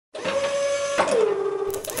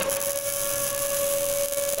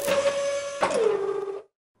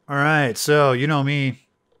All right, so you know me.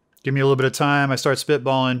 Give me a little bit of time. I start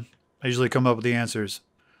spitballing. I usually come up with the answers.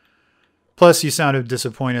 Plus, you sounded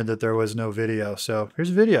disappointed that there was no video. So here's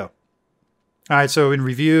a video. All right, so in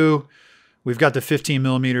review, we've got the 15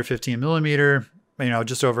 millimeter,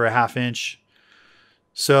 just over a half inch.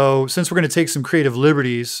 So since we're going to take some creative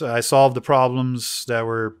liberties, I solved the problems that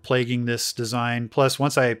were plaguing this design. Plus,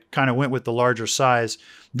 once I kind of went with the larger size,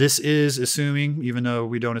 this is assuming, even though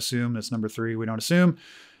we don't assume, that's number 3, we don't assume,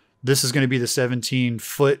 this is going to be the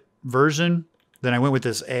 17-foot version. Then I went with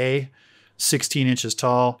this A, 16 inches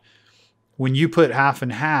tall. When you put half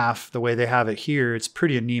and half, the way they have it here, it's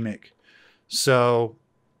pretty anemic. So,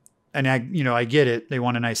 and I get it. They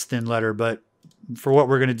want a nice thin letter, but for what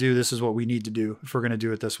we're going to do, this is what we need to do if we're going to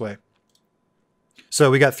do it this way.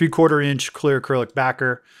 So we got 3/4 inch clear acrylic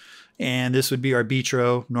backer, and this would be our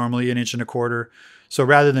Vitro, normally 1 1/4 inch. So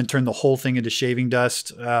rather than turn the whole thing into shaving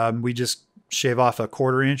dust, we just shave off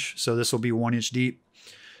 1/4 inch. So this will be 1 inch deep.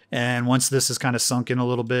 And once this is kind of sunk in a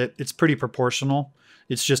little bit, it's pretty proportional.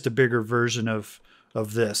 It's just a bigger version of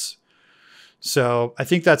this. So I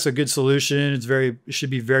think that's a good solution. It should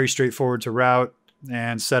be very straightforward to route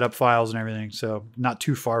and set up files and everything. So not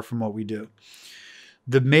too far from what we do.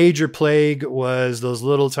 The major plague was those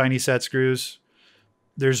little tiny set screws.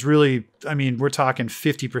 There's really, we're talking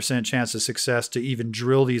 50% chance of success to even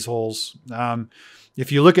drill these holes. If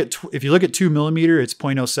you look at 2 millimeter, it's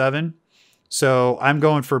 0.07. So I'm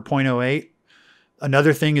going for 0.08.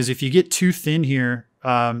 Another thing is if you get too thin here,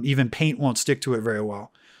 even paint won't stick to it very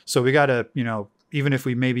well. So we got to, even if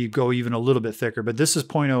we maybe go even a little bit thicker, but this is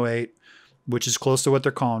 0.08, which is close to what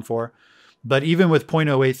they're calling for. But even with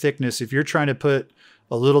 0.08 thickness, if you're trying to put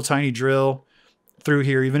a little tiny drill through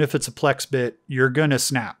here, even if it's a plex bit, you're going to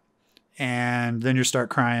snap. And then you start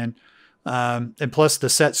crying. And plus the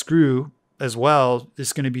set screw as well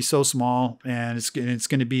is going to be so small, and it's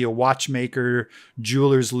going to be a watchmaker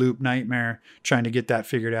jeweler's loop nightmare trying to get that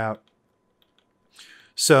figured out.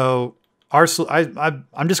 So I'm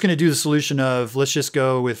just going to do the solution of let's just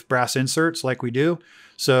go with brass inserts like we do.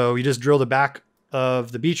 So you just drill the back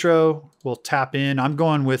of the Vitro. We'll tap in. I'm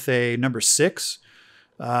going with a number 6.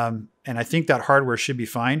 And I think that hardware should be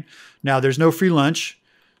fine. Now there's no free lunch.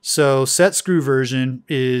 So set screw version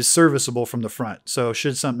is serviceable from the front. So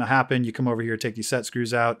should something happen, you come over here, take these set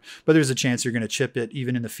screws out, but there's a chance you're going to chip it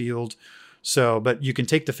even in the field. So, but you can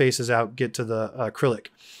take the faces out, get to the acrylic.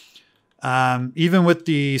 Even with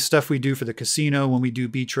the stuff we do for the casino, when we do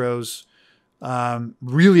Vitros,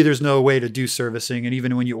 really there's no way to do servicing. And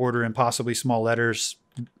even when you order impossibly small letters,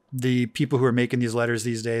 the people who are making these letters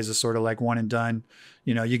these days is sort of like one and done.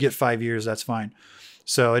 You get 5 years, that's fine.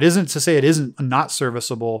 So it isn't to say it isn't not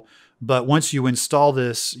serviceable, but once you install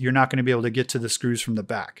this, you're not going to be able to get to the screws from the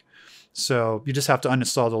back. So you just have to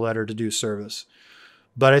uninstall the letter to do service.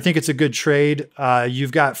 But I think it's a good trade.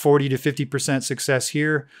 You've got 40 to 50% success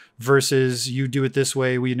here versus you do it this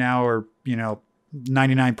way. We now are,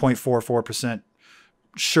 99.44%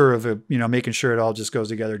 sure of it, making sure it all just goes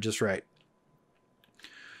together just right.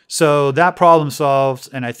 So that problem solved.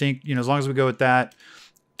 And I think, as long as we go with that,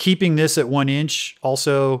 keeping this at 1 inch.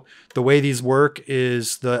 Also, the way these work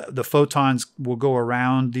is the photons will go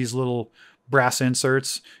around these little brass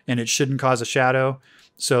inserts and it shouldn't cause a shadow.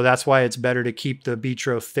 So that's why it's better to keep the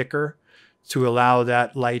Vitro thicker to allow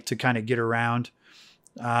that light to kind of get around.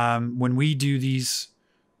 When we do these,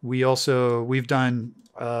 we have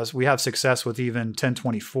success with even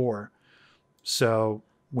 1024. So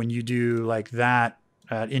when you do like that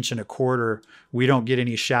at 1.25 inches, we don't get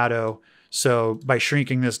any shadow. So by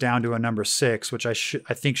shrinking this down to a number 6, which I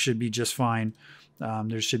think should be just fine,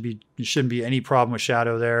 there shouldn't be any problem with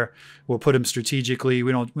shadow there. We'll put them strategically.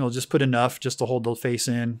 We'll just put enough just to hold the face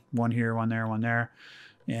in, one here, one there, one there.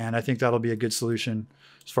 And I think that'll be a good solution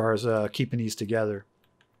as far as keeping these together.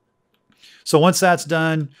 So once that's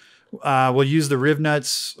done, we'll use the riv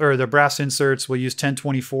nuts or the brass inserts. We'll use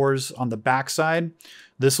 1024s on the back side.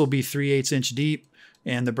 This will be 3/8 inch deep,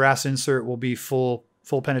 and the brass insert will be full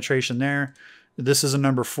penetration there. This is a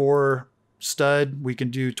number 4 stud. We can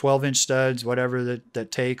do 12-inch studs, whatever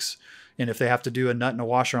that takes. And if they have to do a nut and a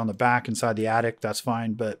washer on the back inside the attic, that's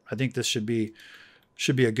fine. But I think this should be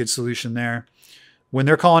a good solution there. When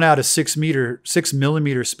they're calling out a 6 millimeter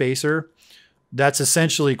spacer, that's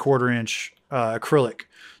essentially 1/4 inch acrylic.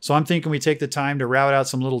 So I'm thinking we take the time to route out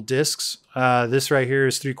some little discs. This right here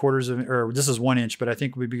is 3/4 or this is 1 inch, but I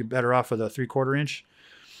think we'd be better off with a 3/4 inch.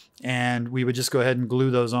 And we would just go ahead and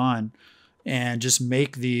glue those on and just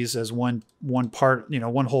make these as one part,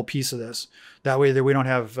 one whole piece of this. That way that we don't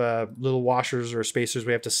have little washers or spacers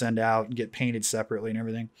we have to send out and get painted separately and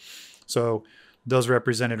everything. So those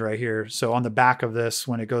represented right here. So on the back of this,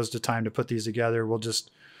 when it goes to time to put these together, we'll just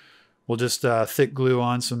thick glue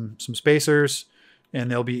on some spacers, and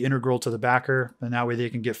they'll be integral to the backer, and that way they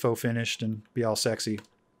can get faux finished and be all sexy.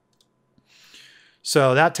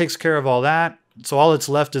 So that takes care of all that. So all that's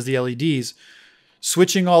left is the LEDs.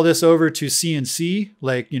 Switching all this over to CNC,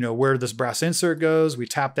 like, you know, where this brass insert goes, we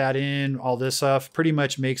tap that in, all this stuff pretty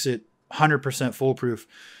much makes it 100% foolproof.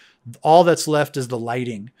 All that's left is the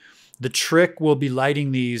lighting. The trick will be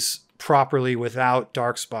lighting these properly without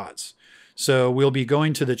dark spots. So we'll be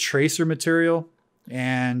going to the tracer material,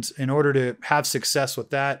 and in order to have success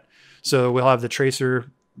with that, so we'll have the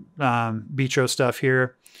tracer Vitro stuff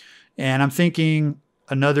here. And I'm thinking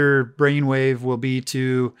another brainwave will be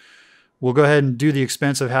we'll go ahead and do the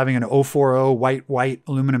expense of having an 040 white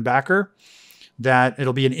aluminum backer, that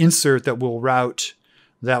it'll be an insert that will route,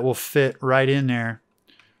 that will fit right in there,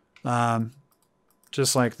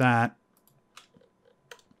 just like that.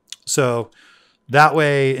 So that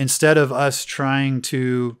way, instead of us trying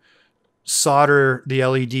to solder the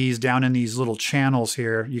LEDs down in these little channels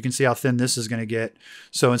here, you can see how thin this is going to get.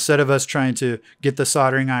 So instead of us trying to get the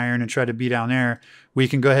soldering iron and try to be down there, we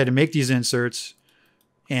can go ahead and make these inserts,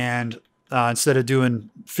 and instead of doing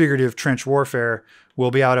figurative trench warfare,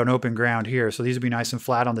 we'll be out on open ground here. So these will be nice and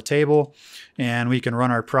flat on the table, and we can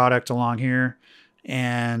run our product along here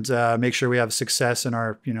and make sure we have success in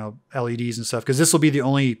our, you know, LEDs and stuff. Because this will be the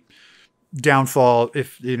only downfall,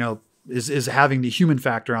 if, you know, is having the human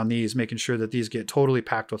factor on these, making sure that these get totally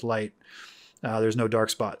packed with light. There's no dark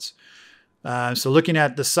spots. So looking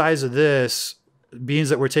at the size of this, being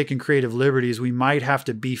that we're taking creative liberties, we might have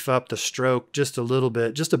to beef up the stroke just a little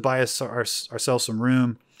bit, just to buy ourselves some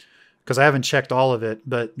room, because I haven't checked all of it,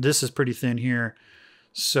 but this is pretty thin here.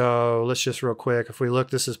 So let's just real quick, if we look,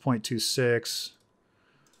 this is 0.26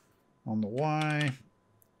 on the Y,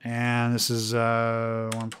 and this is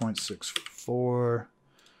 1.64.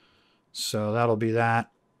 So that'll be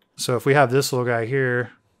that. So if we have this little guy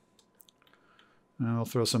here, and we'll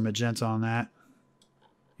throw some magenta on that.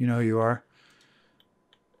 You know who you are.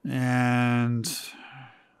 And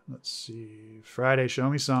let's see, Friday, show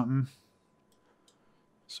me something.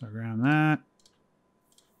 So grab that.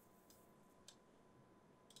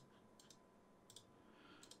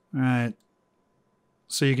 All right.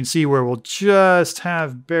 So you can see where we'll just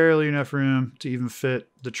have barely enough room to even fit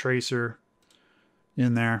the tracer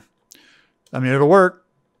in there. I mean, it'll work.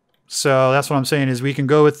 So that's what I'm saying, is we can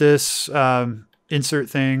go with this insert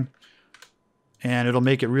thing, and it'll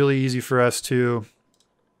make it really easy for us to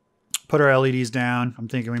put our LEDs down. I'm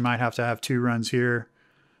thinking we might have to have 2 runs here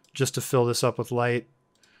just to fill this up with light.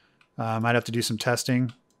 Might have to do some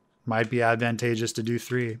testing. Might be advantageous to do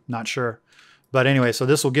 3, not sure. But anyway, so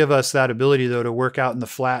this will give us that ability, though, to work out in the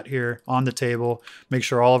flat here on the table, make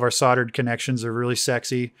sure all of our soldered connections are really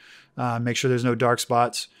sexy, make sure there's no dark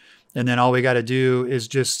spots. And then all we got to do is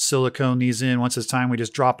just silicone these in. Once it's time, we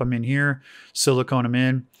just drop them in here, silicone them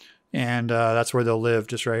in, and that's where they'll live,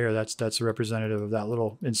 just right here. That's a representative of that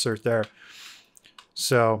little insert there.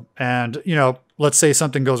 So, and, you know, let's say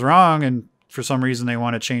something goes wrong and for some reason they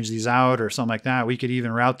want to change these out or something like that. We could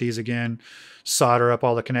even route these again, solder up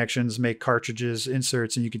all the connections, make cartridges,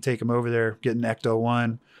 inserts, and you can take them over there, get an Ecto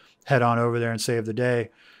 1, head on over there and save the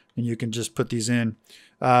day. And you can just put these in.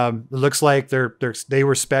 It looks like they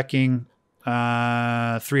were speccing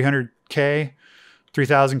 300K,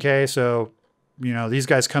 3000K. So, you know, these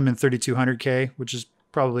guys come in 3200K, which is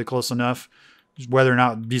probably close enough. Whether or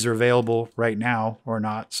not these are available right now or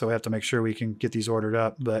not, so we have to make sure we can get these ordered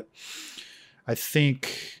up. But I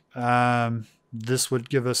think this would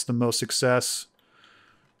give us the most success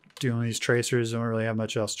doing these tracers. Don't really have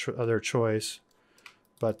much else other choice.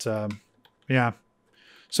 But yeah.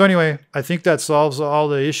 So anyway, I think that solves all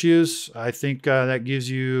the issues. I think that gives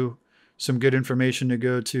you some good information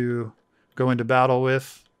to go into battle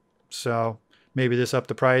with. So maybe this up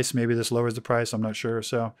the price, maybe this lowers the price. I'm not sure.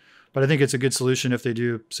 So, but I think it's a good solution if they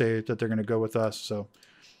do say that they're going to go with us. So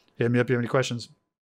hit me up if you have any questions.